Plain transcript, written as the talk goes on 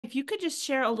if you could just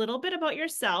share a little bit about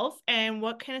yourself and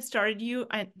what kind of started you,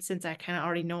 since I kind of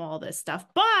already know all this stuff,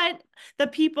 but the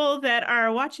people that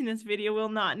are watching this video will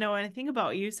not know anything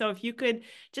about you. So if you could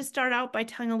just start out by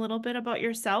telling a little bit about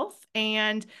yourself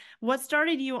and what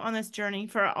started you on this journey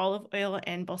for olive oil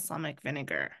and balsamic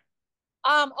vinegar.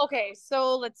 Okay,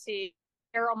 so let's see.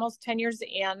 We're almost 10 years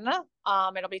in.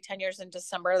 It'll be 10 years in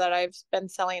December that I've been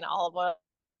selling olive oil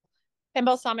and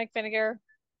balsamic vinegar.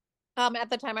 At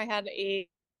the time I had a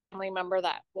family member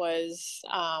that was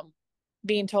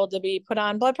being told to be put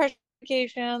on blood pressure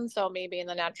medication. So me being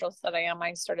the naturalist that I am,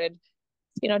 I started,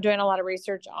 doing a lot of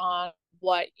research on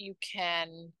what you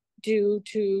can do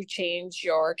to change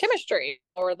your chemistry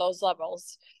or those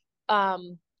levels.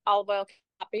 Olive oil kept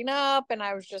popping up and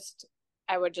I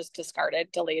would just discard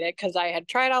it, delete it, because I had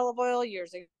tried olive oil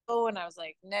years ago and I was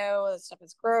like, no, this stuff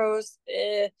is gross.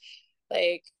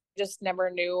 Like, just never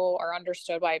knew or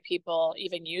understood why people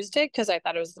even used it, because I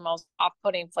thought it was the most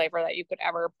off-putting flavor that you could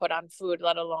ever put on food,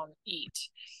 let alone eat.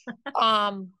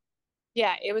 Um,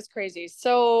 yeah, it was crazy.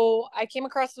 So I came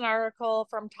across an article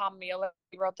from Tom Mueller.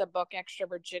 He wrote the book Extra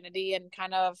Virginity and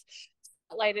kind of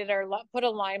lighted or put a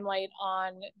limelight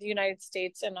on the United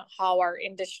States and how our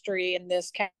industry in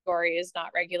this category is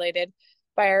not regulated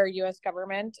by our US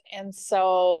government. And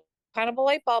so kind of a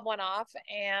light bulb went off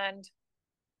and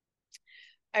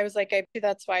I was like,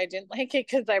 that's why I didn't like it,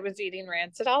 because I was eating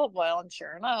rancid olive oil. And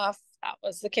sure enough, that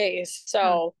was the case. Huh.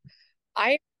 So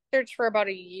I searched for about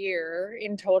a year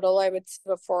in total, I would say,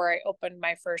 before I opened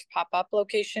my first pop-up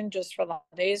location just for the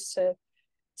holidays to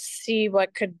see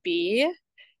what could be.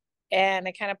 And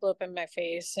it kind of blew up in my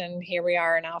face. And here we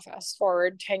are now, fast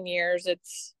forward 10 years.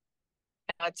 It's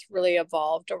really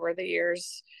evolved over the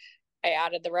years. I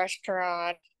added the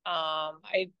restaurant.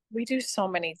 We do so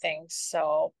many things.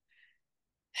 So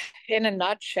in a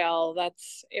nutshell,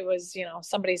 it was,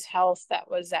 somebody's health that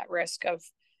was at risk of,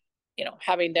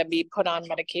 having to be put on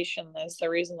medication is the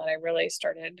reason that I really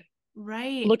started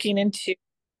Right. looking into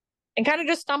and kind of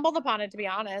just stumbled upon it, to be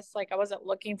honest. Like, I wasn't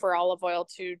looking for olive oil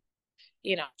to,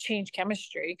 change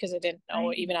chemistry, because I didn't know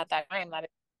Right. even at that time that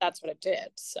that's what it did.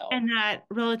 So And that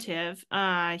relative,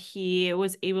 he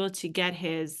was able to get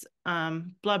his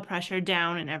blood pressure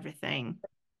down and everything.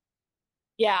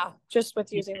 yeah, just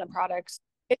with using the products.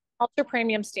 It's ultra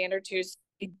premium standard too.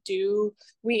 So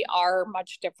we are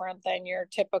much different than your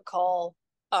typical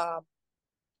um,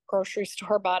 grocery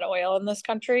store bought oil in this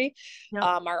country. Yep.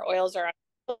 Our oils are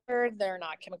unfiltered, they're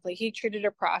not chemically heat treated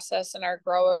or processed, and our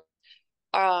growers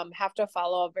have to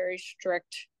follow a very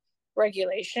strict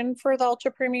regulation for the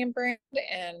ultra premium brand.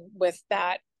 And with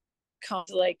that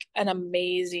comes like an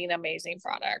amazing, amazing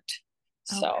product.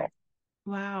 Okay. So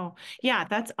Wow. Yeah,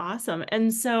 that's awesome.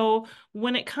 And so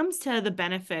when it comes to the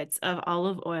benefits of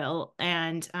olive oil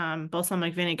and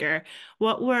balsamic vinegar,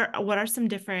 what are some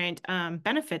different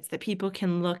benefits that people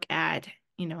can look at,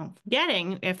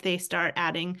 getting if they start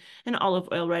adding an olive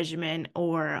oil regimen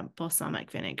or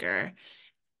balsamic vinegar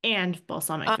and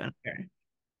balsamic um, vinegar?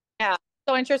 yeah,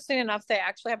 so interesting enough, they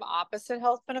actually have opposite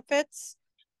health benefits.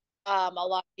 A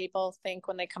lot of people think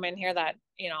when they come in here that,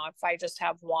 if I just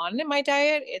have one in my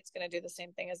diet, it's going to do the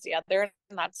same thing as the other.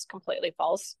 And that's completely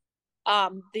false.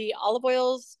 The olive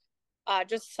oils,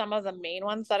 just some of the main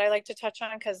ones that I like to touch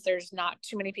on, because there's not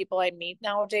too many people I meet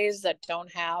nowadays that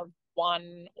don't have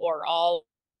one or all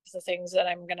of the things that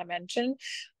I'm going to mention.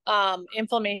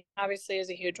 Inflammation obviously is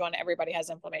a huge one. Everybody has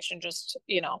inflammation, just,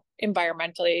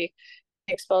 environmentally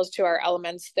exposed to our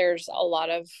elements. There's a lot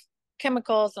of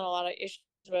chemicals and a lot of issues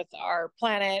with our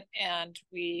planet. And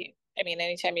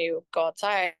anytime you go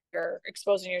outside, you're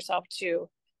exposing yourself to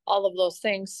all of those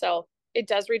things. So it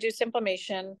does reduce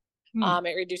inflammation. Hmm.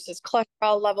 It reduces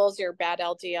cholesterol levels, your bad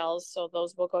LDLs. So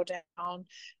those will go down.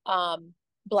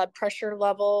 Blood pressure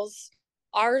levels.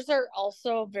 Ours are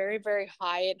also very, very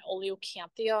high in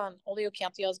oleocanthia, and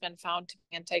oleocanthia has been found to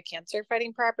be anti-cancer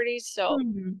fighting properties. So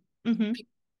Hmm. Hmm.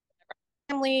 people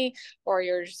family or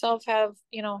yourself have,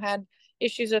 had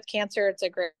issues with cancer, it's a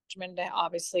great regimen to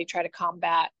obviously try to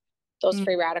combat those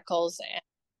free radicals and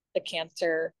the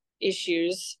cancer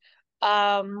issues.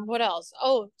 What else?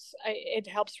 Oh, it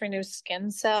helps renew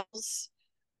skin cells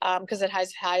because it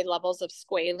has high levels of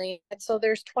squalene. And so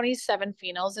there's 27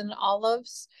 phenols in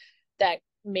olives that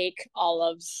make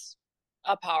olives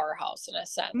a powerhouse in a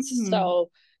sense. Hmm. So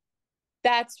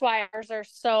that's why ours are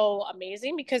so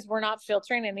amazing, because we're not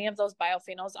filtering any of those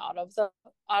biophenols out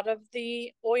of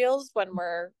the oils when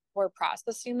we're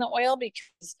processing the oil,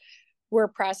 because we're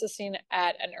processing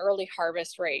at an early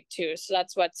harvest rate too. So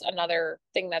that's what's another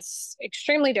thing that's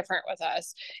extremely different with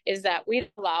us, is that we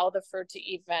allow the fruit to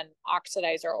even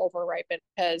oxidize or over ripen,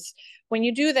 because when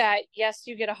you do that, yes,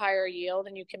 you get a higher yield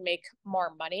and you can make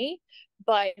more money,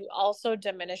 but you also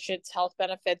diminish its health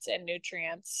benefits and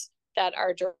nutrients that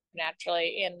are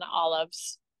naturally in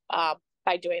olives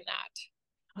by doing that.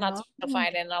 And that's Oh, what you'll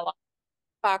find in a lot of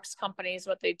box companies,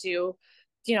 what they do,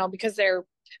 because they're,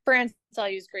 for instance, I'll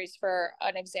use Grease for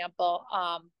an example.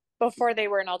 Before they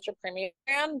were an ultra premium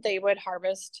brand, they would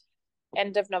harvest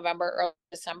end of November, early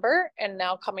December, and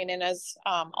now coming in as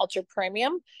ultra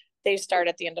premium, they start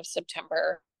at the end of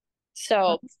September.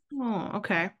 So oh,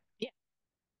 okay. yeah,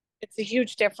 it's a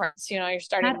huge difference. You're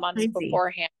starting That's months crazy.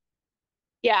 beforehand.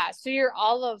 Yeah, so your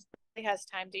olive has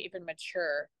time to even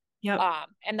mature. Yep.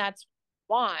 And that's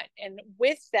want. And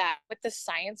with that, with the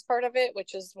science part of it,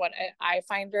 which is what I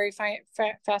find very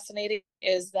fascinating,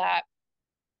 is that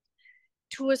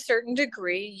to a certain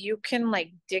degree, you can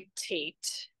like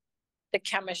dictate the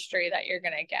chemistry that you're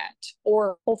going to get,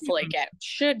 or hopefully get,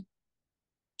 should,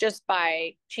 just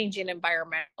by changing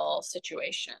environmental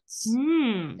situations.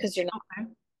 Mm. Because you're not Okay.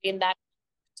 in that,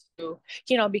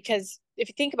 because if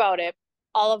you think about it,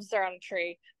 olives are on a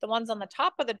tree. The ones on the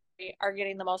top of the tree are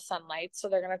getting the most sunlight, so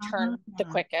they're going to turn the Ah,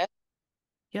 quickest.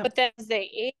 yep. But then as they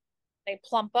age, they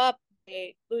plump up,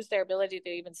 they lose their ability to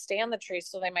even stay on the tree,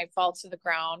 so they might fall to the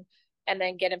ground and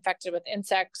then get infected with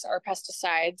insects or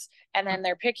pesticides. And then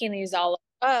they're picking these all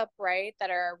up, right,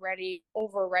 that are already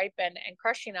over ripened and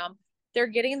crushing them. They're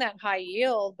getting that high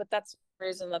yield, but that's the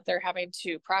reason that they're having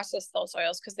to process those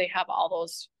oils, because they have all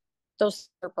those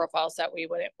profiles that we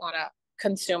wouldn't want to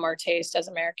consume or taste as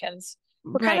Americans.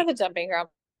 We're kind Right. of a dumping ground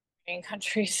in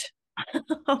countries.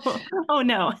 Oh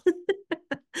no.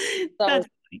 So That's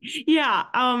yeah.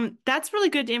 That's really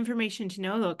good information to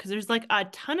know though, because there's like a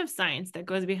ton of science that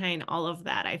goes behind all of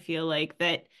that. I feel like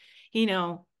that, we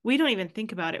don't even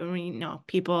think about it when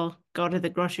people go to the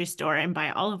grocery store and buy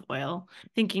olive oil,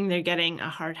 thinking they're getting a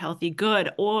heart healthy,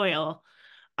 good oil.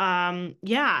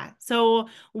 Yeah. So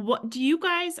what do you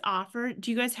guys offer? Do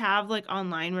you guys have like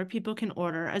online where people can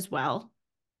order as well?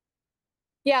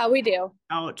 yeah, we do.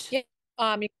 Out. Yeah.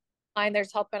 You can find,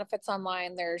 there's health benefits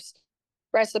online. There's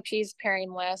recipes,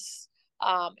 pairing lists.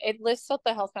 It lists out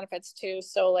the health benefits too.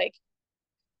 So like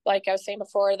I was saying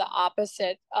before, the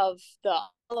opposite of the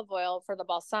olive oil for the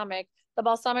balsamics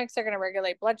are going to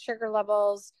regulate blood sugar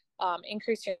levels,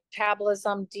 increase your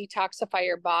metabolism, detoxify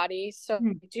your body. So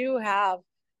Hmm. you do have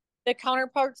the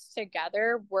counterparts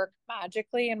together work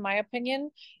magically, in my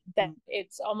opinion, that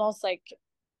it's almost like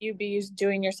you'd be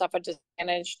doing yourself a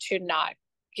disadvantage to not,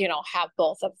 have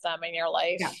both of them in your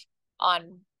life Yeah.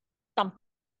 on some,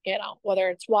 whether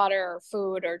it's water or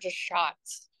food or just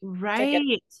shots to get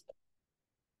Right.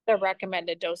 the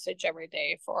recommended dosage every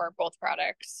day for both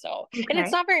products. So, and it's Okay.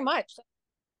 not very much.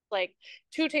 Like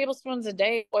 2 tablespoons a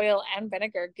day, oil and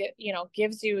vinegar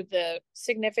gives you the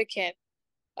significant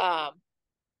um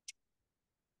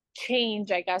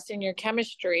change, I guess, in your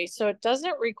chemistry. So it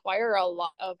doesn't require a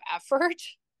lot of effort.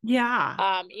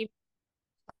 Yeah. Even,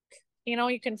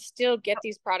 you can still get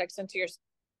these products into your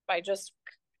by just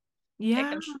Yeah.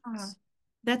 picking shots.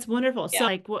 That's wonderful. So, Yeah.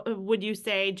 like, what would you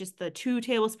say? Just the 2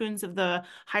 tablespoons of the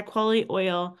high quality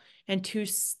oil and two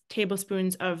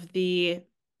tablespoons of the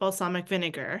balsamic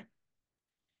vinegar,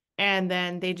 and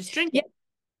then they just drink Yeah. it.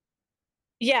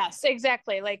 Yes,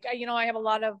 exactly. Like, I have a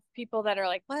lot of people that are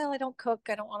like, well, I don't cook.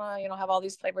 I don't want to, have all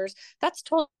these flavors. That's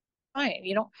totally fine.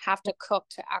 You don't have to cook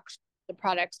to actually the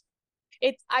products.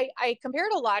 I compare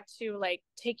it a lot to like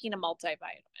taking a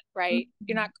multivitamin, right?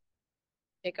 You're Mhm. not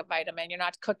take a vitamin. You're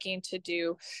not cooking to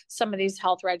do some of these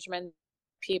health regimens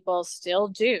people still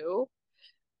do.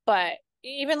 But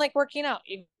even like working out,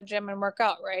 you go to the gym and work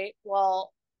out, right?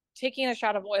 Well, taking a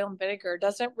shot of oil and vinegar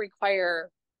doesn't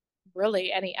require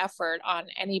really any effort on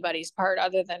anybody's part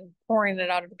other than pouring it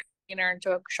out of a container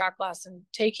into a shot glass and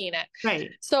taking it.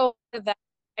 Right. So that,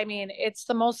 I mean, it's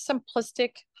the most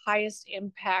simplistic, highest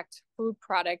impact food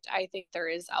product I think there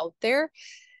is out there,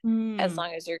 as Mm.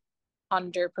 long as you're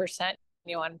 100%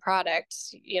 genuine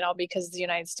products, because the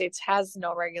United States has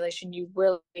no regulation. You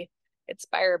really, it's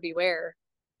buyer beware.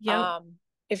 Yep. Um,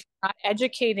 if you're not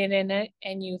educated in it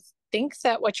and you think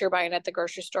that what you're buying at the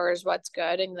grocery store is what's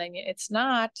good, and then it's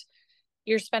not,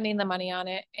 you're spending the money on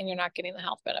it and you're not getting the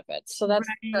health benefits. So that's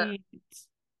sure, Right.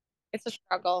 it's a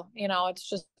struggle. It's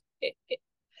just,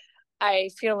 I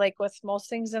feel like with most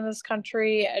things in this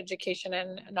country, education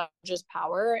and knowledge is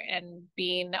power, and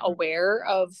being aware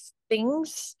of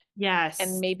things and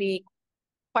Yes. maybe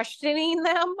questioning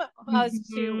them as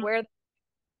to Mhm. where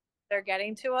they're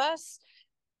getting to us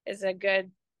is a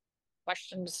good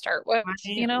question to start with, I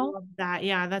you know? love that.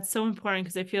 Yeah, that's so important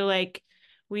because I feel like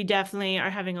we definitely are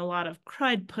having a lot of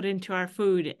crud put into our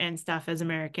food and stuff as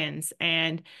Americans,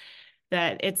 and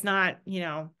that it's not,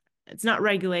 it's not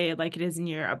regulated like it is in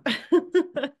Europe.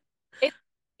 It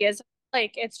is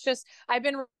like it's just I've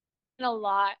been reading a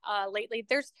lot lately.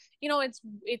 There's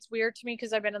it's weird to me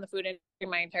because I've been in the food industry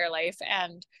my entire life,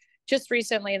 and just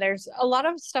recently there's a lot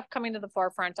of stuff coming to the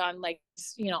forefront on like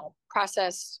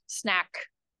processed snacks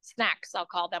I'll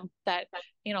call them, that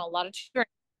a lot of children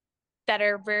that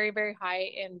are very very high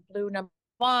in blue number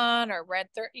one or red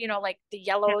like the Yeah,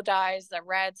 yellow dyes, the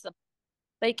reds, the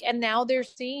like, and now they're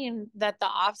seeing that the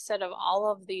offset of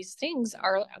all of these things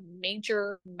are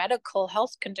major medical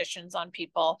health conditions on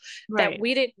people that right.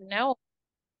 we didn't know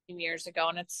years ago.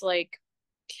 And it's like,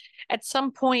 at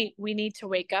some point, we need to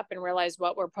wake up and realize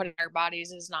what we're putting in our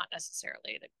bodies is not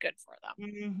necessarily good for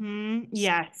them.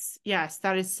 Yes, yes,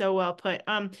 that is so well put.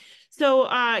 So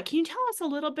can you tell us a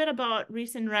little bit about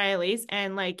Reese and Riley's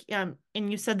and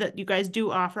and you said that you guys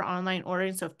do offer online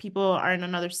ordering, so if people are in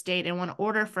another state and want to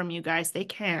order from you guys, they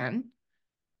can.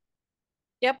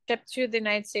 Yep, shipped to the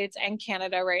United States and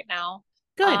Canada right now.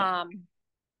 Good. Um,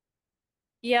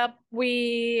 Yep,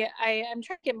 I'm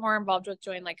trying to get more involved with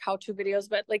doing like how-to videos,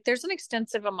 but like there's an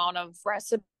extensive amount of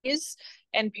recipes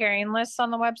and pairing lists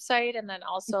on the website, and then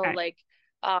also Okay. like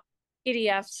uh,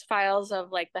 PDFs files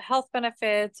of like the health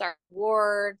benefits, our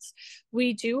rewards.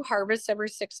 We do harvest every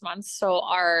 6 months, so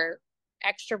our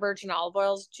extra virgin olive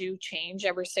oils do change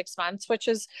every 6 months, which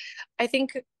is I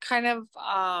think kind of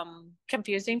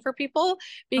confusing for people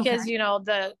because Okay.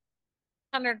 the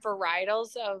 100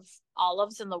 varietals of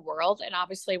olives in the world, and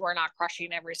obviously we're not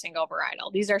crushing every single varietal.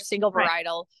 These are single Right.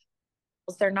 varietal.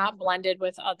 They're not blended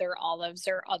with other olives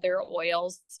or other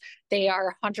oils. They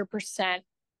are 100%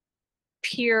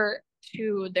 pure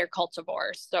to their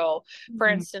cultivars. So, for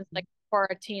Mhm. instance, like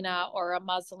Coratina or a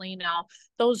Muzzolina,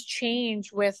 those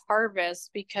change with harvest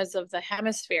because of the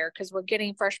hemisphere, because we're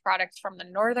getting fresh products from the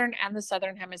northern and the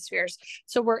southern hemispheres.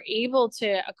 So we're able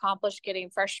to accomplish getting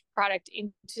fresh product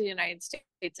into the United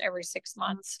States every 6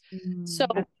 months. So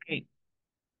That's great.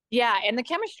 yeah, and the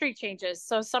chemistry changes.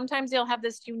 So sometimes you'll have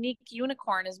this unique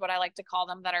unicorn, is what I like to call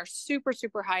them, that are super,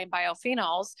 super high in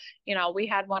biophenols. We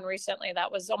had one recently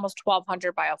that was almost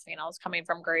 1,200 biophenols coming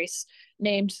from Greece,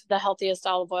 named the healthiest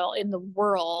olive oil in the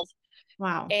world.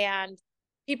 Wow. And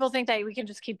people think that we can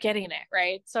just keep getting it,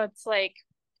 right? So it's like,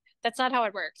 that's not how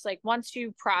it works. Like once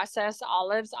you process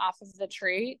olives off of the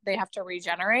tree, they have to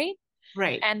regenerate,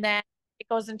 Right. and then it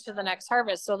goes into the next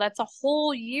harvest. So that's a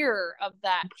whole year of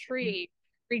that tree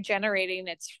regenerating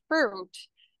its fruit.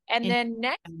 And then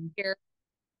next Interesting. year,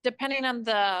 depending on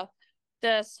the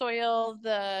soil,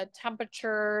 the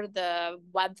temperature, the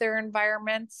weather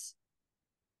environments,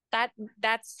 that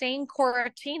that same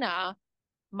Coratina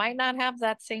might not have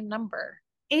that same number.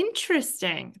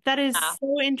 Interesting. That is Uh,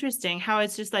 so interesting how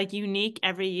it's just like unique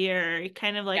every year,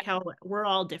 kind of yeah. like how we're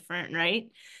all different,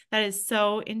 right? That is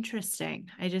so interesting.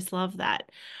 I just love that.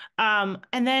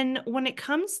 And then when it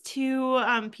comes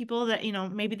to people that,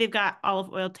 maybe they've got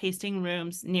olive oil tasting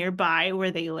rooms nearby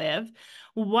where they live,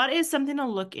 what is something to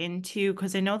look into?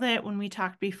 Because I know that when we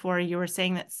talked before, you were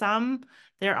saying that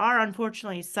there are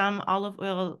unfortunately some olive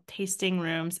oil tasting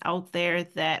rooms out there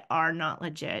that are not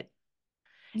legit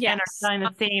and are Yes. selling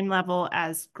the same level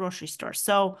as grocery stores.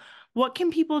 So, what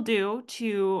can people do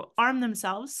to arm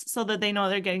themselves so that they know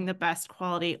they're getting the best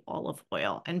quality olive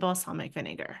oil and balsamic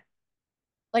vinegar?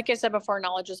 Like I said before,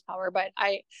 knowledge is power. But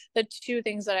the two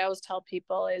things that I always tell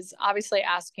people is obviously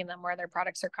asking them where their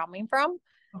products are coming from,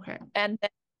 Okay. and then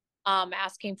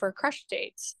asking for crush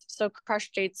dates. So crush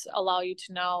dates allow you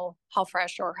to know how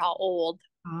fresh or how old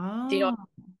the Oh,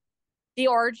 the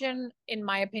origin, in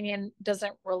my opinion,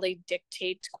 doesn't really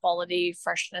dictate quality,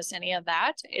 freshness, any of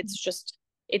that.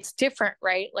 It's different,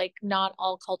 right? Like not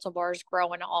all cultivars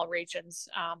grow in all regions.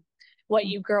 What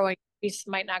you grow in Greece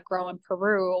might not grow in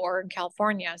Peru or in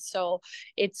California. So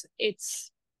it's it's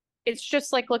it's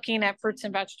just like looking at fruits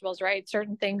and vegetables, right?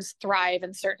 Certain things thrive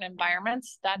in certain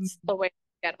environments. That's the way to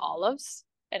get olives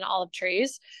and olive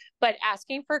trees. But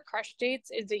asking for crush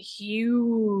dates is a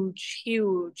huge,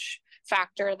 huge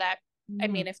factor that, I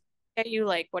mm. mean, if they get you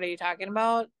like, what are you talking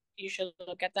about? You should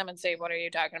look at them and say, what are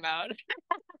you talking about?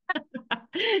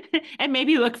 And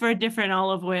maybe look for a different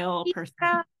olive oil Yeah.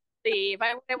 person. Leave.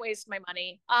 I wouldn't waste my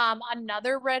money.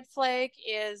 Another red flag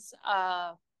is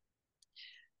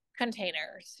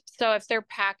containers. So if they're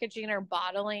packaging or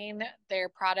bottling their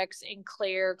products in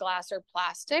clear glass or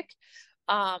plastic,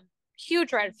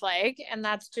 huge red flag. And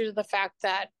that's due to the fact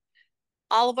that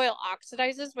olive oil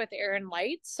oxidizes with air and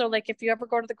light. So like if you ever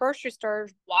go to the grocery store,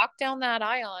 walk down that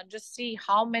aisle and just see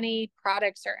how many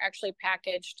products are actually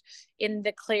packaged in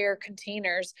the clear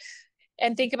containers.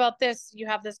 And think about this, you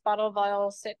have this bottle of oil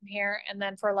sitting here, and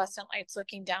then fluorescent lights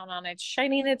looking down on it,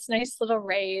 shining its nice little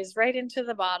rays right into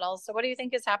the bottle. So what do you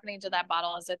think is happening to that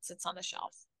bottle as it sits on the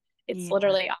shelf? It's Yeah.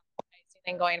 literally oxidizing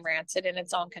and going rancid in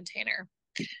its own container.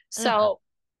 Ugh. So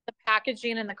the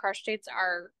packaging and the crush dates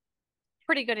are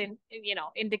pretty good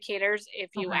indicators.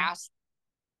 If you Okay. ask,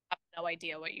 I have no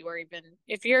idea what you were even,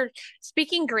 if you're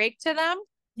speaking Greek to them,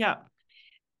 Yeah.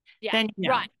 yeah, Then you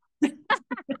run. know.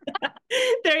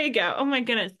 There you go. Oh my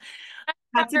goodness.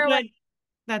 That's a Figure away. good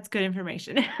That's good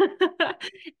information.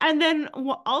 And then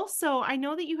also, I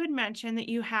know that you had mentioned that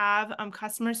you have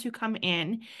customers who come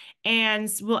in and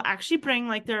will actually bring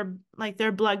like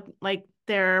their blood, like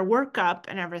their workup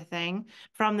and everything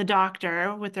from the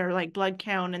doctor with their like blood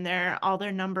count and their all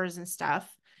their numbers and stuff.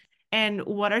 And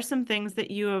what are some things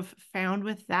that you have found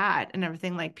with that and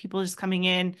everything? Like people just coming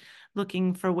in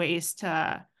looking for ways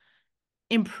to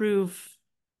improve.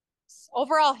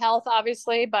 Overall health,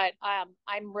 obviously, but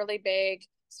I'm really big,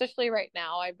 especially right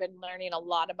now. I've been learning a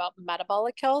lot about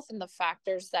metabolic health and the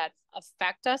factors that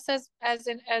affect us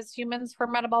as humans for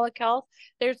metabolic health.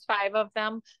 There's five of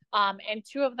them, and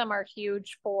two of them are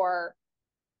huge for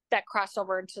that cross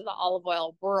over into the olive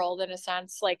oil world in a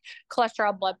sense, like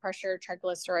cholesterol, blood pressure,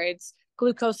 triglycerides,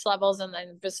 glucose levels, and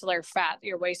then visceral fat,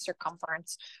 your waist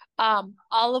circumference.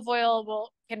 Olive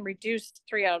oil can reduce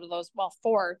three out of those, well,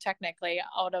 four technically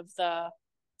out of the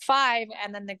five,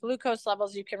 and then the glucose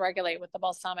levels you can regulate with the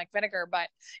balsamic vinegar. But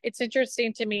it's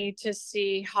interesting to me to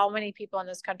see how many people in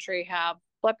this country have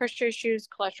blood pressure issues,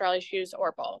 cholesterol issues,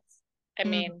 or both. I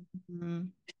mean,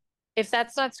 Mhm. if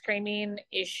that's not screaming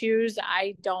issues,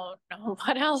 I don't know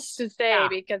what else to say, Yeah.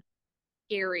 because it's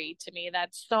scary to me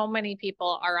that so many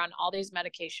people are on all these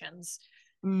medications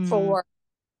Mm, for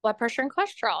blood pressure and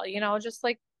cholesterol, just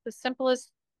like the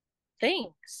simplest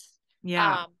things.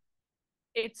 yeah. Um,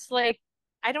 it's like,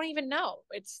 I don't even know.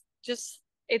 It's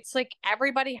like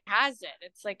everybody has it.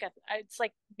 It's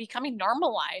like becoming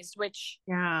normalized, which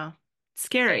Yeah.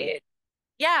 Scary. it,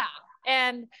 yeah.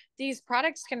 And these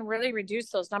products can really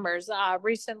reduce those numbers.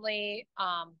 Recently,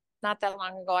 not that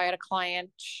long ago, I had a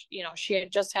client, she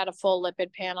had just had a full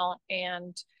lipid panel,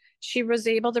 and she was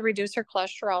able to reduce her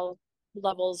cholesterol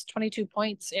levels 22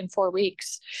 points in 4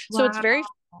 weeks. So it's Wow. very,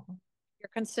 you're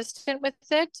consistent with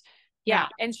it. Yeah.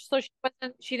 Yeah. And so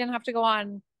she didn't have to go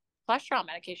on cholesterol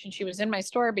medication. She was in my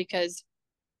store because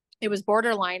it was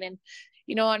borderline. And,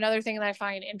 another thing that I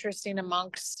find interesting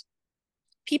amongst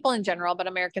people in general, but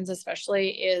Americans especially,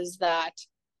 is that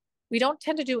we don't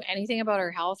tend to do anything about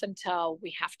our health until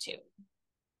we have to.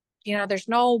 There's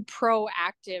no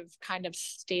proactive kind of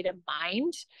state of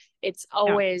mind. It's Yeah.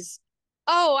 always,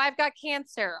 oh, I've got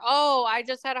cancer. Oh, I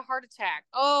just had a heart attack.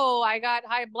 Oh, I got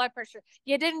high blood pressure.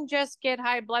 You didn't just get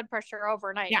high blood pressure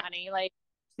overnight, Yeah. honey. Like,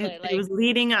 It like, was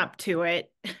leading up to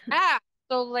it. ah.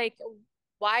 So, like,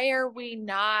 why are we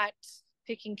not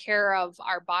taking care of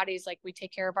our bodies like we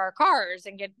take care of our cars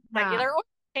and get Yeah. regular oil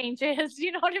changes?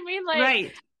 You know what I mean? Like,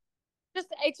 Right.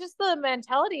 it's just the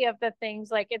mentality of the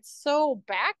things. Like, it's so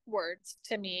backwards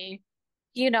to me,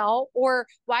 or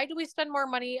why do we spend more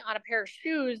money on a pair of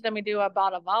shoes than we do a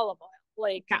bottle of olive oil?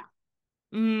 Like, Yeah.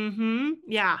 Mm-hmm.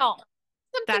 Yeah. oh,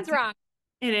 something's That's wrong.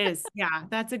 It is. Yeah,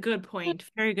 that's a good point.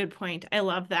 Very good point. I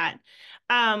love that.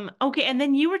 Okay, and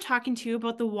then you were talking too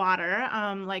about the water.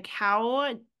 Like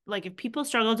how, like if people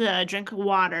struggle to drink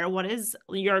water, what is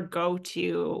your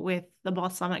go-to with the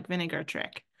balsamic vinegar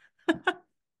trick?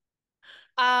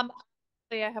 um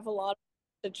I have a lot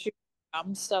to choose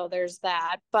from, so there's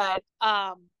that. But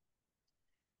I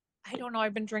don't know.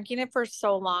 I've been drinking it for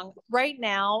so long. Right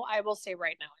now, I will say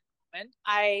right now, at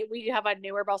the moment, we have a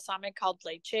newer balsamic called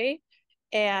Leche,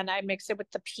 and I mix it with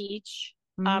the peach.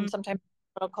 Mm, Sometimes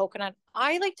a little coconut.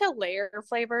 I like to layer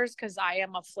flavors because I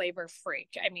am a flavor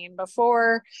freak. I mean,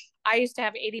 before I used to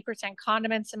have 80%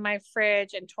 condiments in my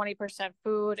fridge and 20%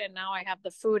 food, and now I have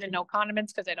the food and no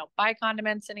condiments because I don't buy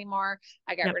condiments anymore.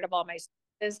 I got yep. rid of all my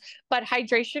spices. But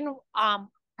hydration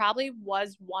probably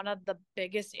was one of the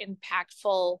biggest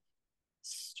impactful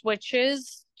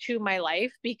switches to my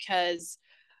life, because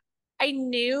I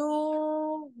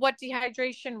knew what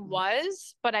dehydration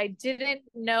was, but I didn't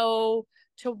know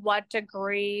to what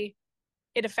degree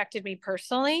it affected me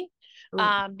personally.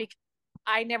 Ooh. Because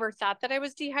I never thought that I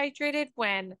was dehydrated,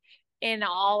 when in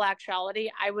all actuality,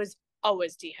 I was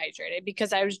always dehydrated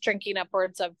because I was drinking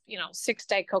upwards of, 6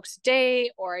 Diet Cokes a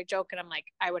day, or I joke and I'm like,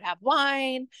 I would have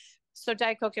wine. So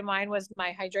Diet Coke and wine was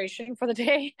my hydration for the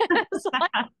day. So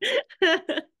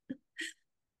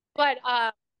But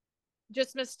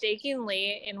just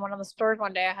mistakenly in one of the stores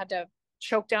one day, I had to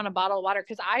choke down a bottle of water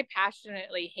because I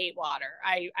passionately hate water.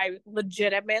 I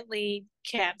legitimately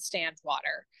can't stand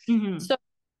water. Hmm. So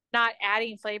not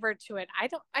adding flavor to it. I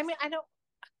don't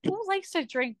who likes to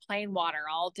drink plain water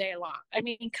all day long? I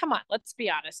mean, come on, let's be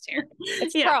honest here.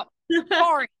 It's Yeah. gross,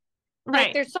 boring. Like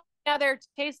Right. there's so many other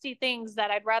tasty things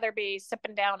that I'd rather be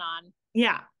sipping down on.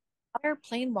 Yeah. Water,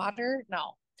 plain water?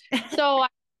 No. So I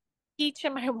each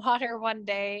in my water one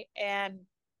day, and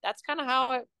that's kind of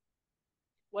how it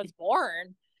was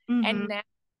born. And Hmm. now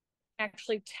I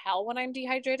actually tell when I'm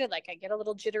dehydrated. Like I get a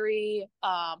little jittery.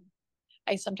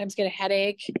 I sometimes get a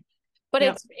headache, but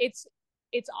Yep.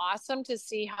 it's awesome to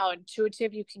see how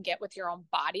intuitive you can get with your own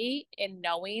body in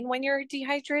knowing when you're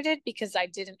dehydrated because I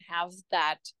didn't have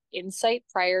that insight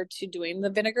prior to doing the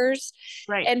vinegars.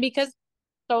 Right. And because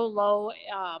so low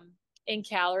in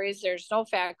calories, there's no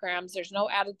fat grams, there's no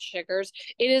added sugars.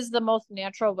 It is the most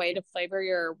natural way to flavor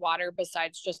your water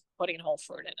besides just putting whole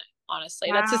fruit in it, honestly.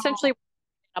 That's essentially Wow.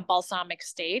 a balsamic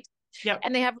state. Yep.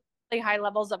 And they have really high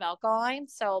levels of alkaline.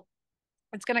 So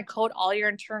it's going to coat all your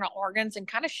internal organs and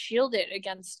kind of shield it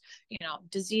against,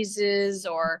 diseases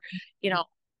or, you know,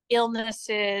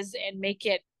 illnesses and make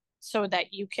it so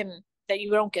that you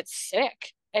don't get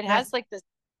sick. It That's has like this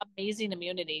amazing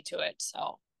immunity to it.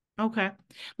 So, okay.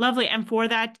 Lovely. And for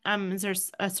that, is there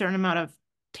a certain amount of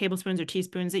tablespoons or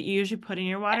teaspoons that you usually put in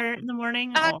your yeah. water in the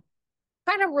morning? Uh, Oh,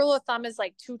 Kind of rule of thumb is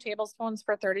like 2 tablespoons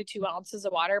for 32 ounces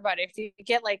of water. But if you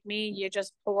get like me, you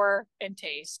just pour and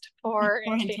taste, pour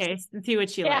pour and and taste. taste and see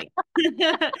what you Yeah. like.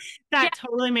 Yeah. That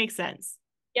totally makes sense.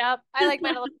 Yep. I like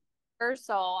mine a little bigger,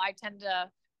 so I tend to,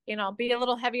 be a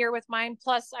little heavier with mine.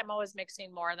 Plus, I'm always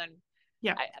mixing more than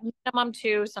Yeah. minimum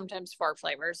two, sometimes four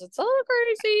flavors. It's a little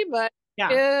crazy, but Yeah.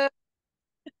 yeah,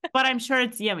 But I'm sure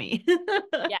it's yummy.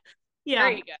 yeah, Yeah.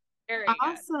 very good. Very good.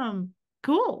 Awesome.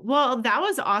 Cool. Well, that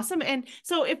was awesome. And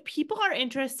so if people are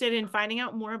interested in finding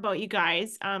out more about you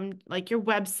guys, like your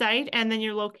website, and then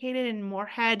you're located in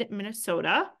Moorhead,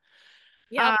 Minnesota.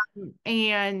 Um, Yep.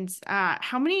 and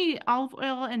how many olive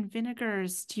oil and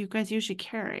vinegars do you guys usually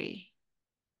carry?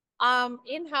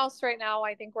 In-house right now,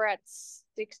 I think we're at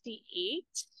 68.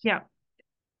 Yeah.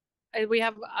 We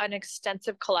have an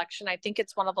extensive collection. I think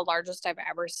it's one of the largest I've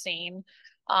ever seen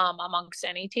amongst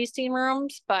any tasting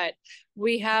rooms, but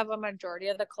we have a majority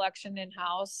of the collection in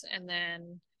house. And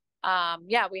then,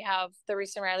 yeah, we have the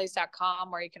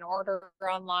reeseandrileys.com where you can order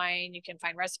online, you can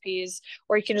find recipes,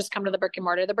 or you can just come to the brick and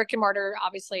mortar. The brick and mortar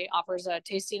obviously offers a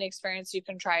tasting experience. You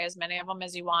can try as many of them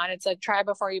as you want. It's a try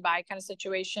before you buy kind of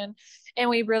situation. And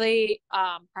we really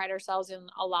pride ourselves in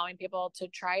allowing people to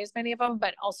try as many of them,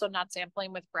 but also not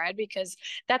sampling with bread because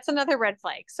that's another red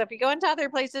flag. So if you go into other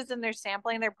places and they're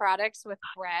sampling their products with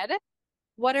bread,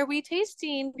 what are we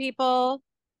tasting, people?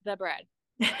 The bread,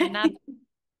 not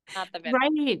not the vinegar.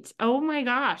 Right. Oh my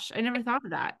gosh. I never thought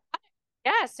of that.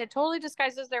 Yes, it totally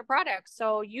disguises their product.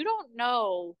 So you don't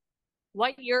know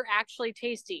what you're actually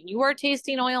tasting. You are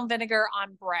tasting oil and vinegar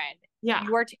on bread. Yeah.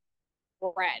 You are tasting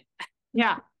bread.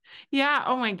 Yeah. Yeah.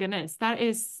 Oh my goodness. That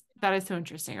is so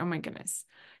interesting. Oh my goodness.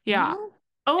 Yeah. Mhm.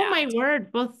 Oh Yeah. my word.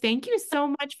 Well, thank you so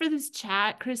much for this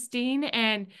chat, Christine.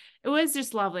 And it was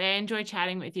just lovely. I enjoyed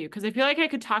chatting with you because I feel like I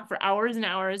could talk for hours and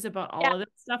hours about all Yeah. of this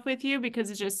stuff with you because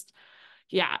it's just,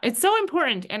 yeah, it's so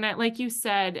important. And like you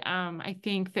said, I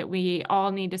think that we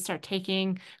all need to start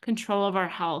taking control of our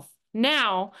health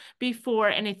now before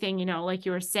anything, like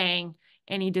you were saying,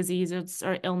 any diseases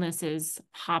or illnesses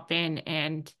pop in.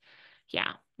 And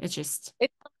yeah, it's just,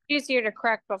 It's easier to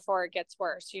correct before it gets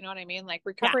worse. You know what I mean? Like yeah,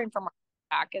 recovering from a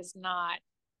back is not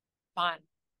fun.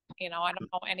 I don't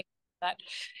know any of that.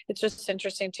 It's just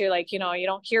interesting too. Like, you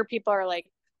don't hear people are like,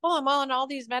 oh, I'm on all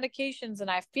these medications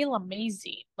and I feel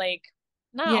amazing. Like,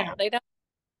 yeah, no, they don't.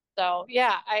 So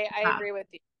yeah, I yeah, agree with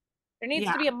you. There needs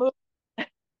to yeah. be a move.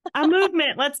 A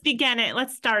movement. Let's begin it.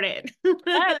 Let's start it.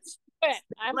 Let's do it.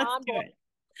 I'm Let's on do board.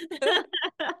 it.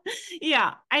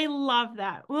 Yeah, I love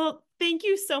that. Well, thank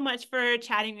you so much for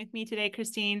chatting with me today,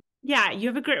 Christine. Yeah, you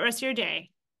have a great rest of your day.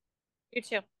 You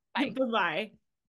too. Bye. Bye-bye.